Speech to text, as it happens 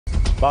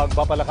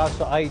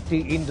Pagpapalakas sa IT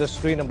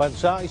industry ng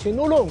bansa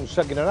isinulong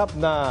sa ginanap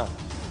na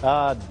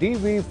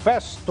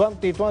DevFest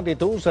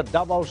 2022 sa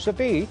Davao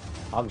City.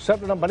 Ang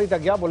Sentro ng Balita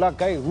mula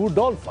kay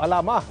Rudolph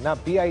Alama ng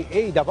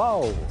PIA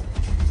Davao.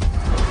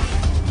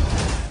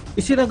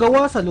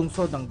 Isinagawa sa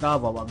lungsod ng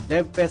Davao ang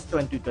DevFest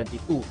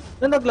 2022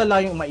 na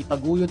naglalayong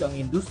maitaguyod ang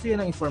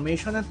industriya ng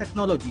information and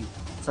technology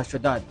sa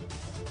syudad.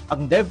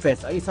 Ang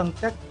DevFest ay isang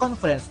tech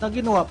conference na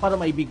ginawa para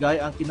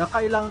maibigay ang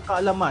kinakailangang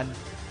kaalaman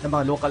ng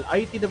mga local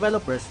IT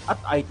developers at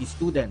IT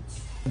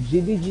students.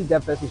 GDG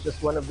DevFest is just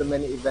one of the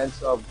many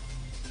events of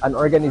an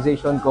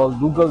organization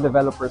called Google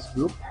Developers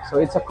Group.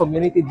 So it's a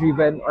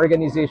community-driven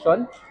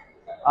organization.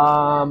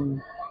 And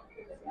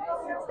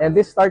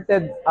this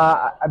started,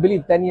 I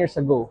believe, 10 years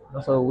ago.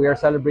 So we are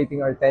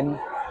celebrating our 10th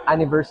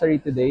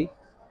anniversary today.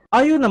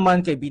 Ayon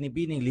naman kay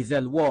Binibining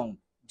Lizelle Wong,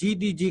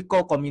 GDG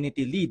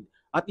Co-Community Lead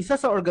at isa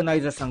sa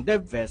organizers ng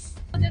DevFest.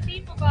 The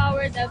theme of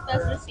our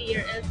DevFest this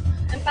year is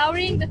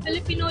empowering the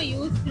Filipino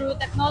youth through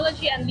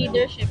technology and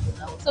leadership.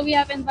 So we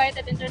have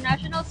invited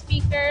international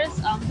speakers,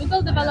 Google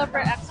developer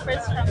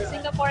experts from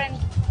Singapore and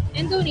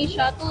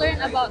Indonesia to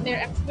learn about their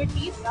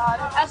expertise,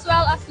 as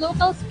well as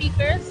local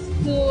speakers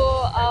to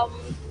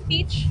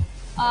teach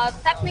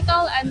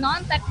technical and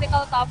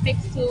non-technical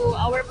topics to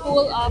our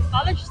pool of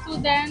college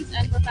students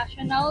and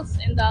professionals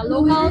in the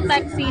local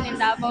tech scene in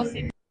Davao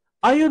City.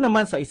 Ayon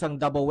naman sa isang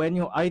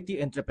Davaoenyo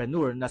IT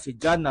entrepreneur na si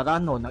John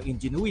Narano ng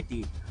Ingenuity,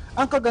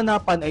 ang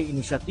kaganapan ay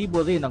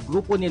inisyatibo rin ng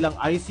grupo nilang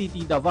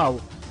ICT Davao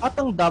at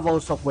ang Davao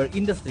Software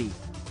Industry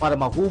para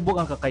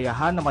mahubog ang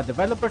kakayahan ng mga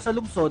developer sa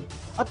lungsod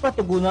at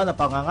patugunan ang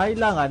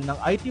pangangailangan ng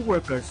IT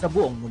workers sa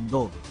buong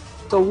mundo.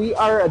 So we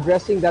are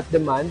addressing that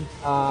demand,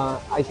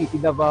 ICT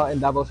Davao and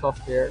Davao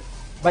Software,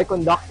 by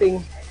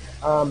conducting,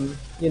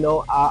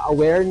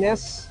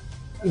 awareness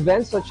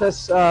events such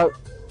as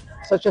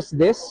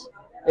this,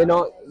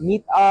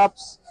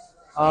 meetups,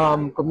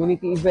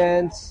 community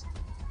events,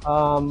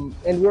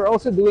 and we're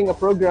also doing a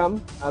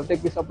program. I'll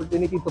take this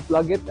opportunity to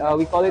plug it.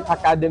 We call it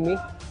Academy.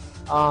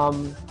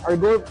 Our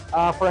goal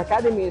for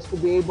Academy is to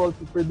be able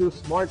to produce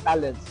more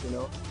talents.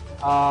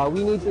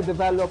 We need to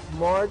develop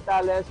more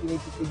talents. We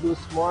need to produce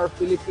more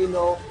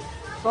Filipino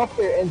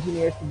software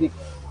engineers to be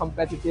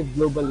competitive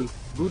globally.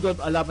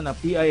 Rudolph Alama ng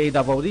PIA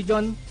Davao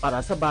Region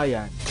para sa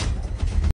Bayan.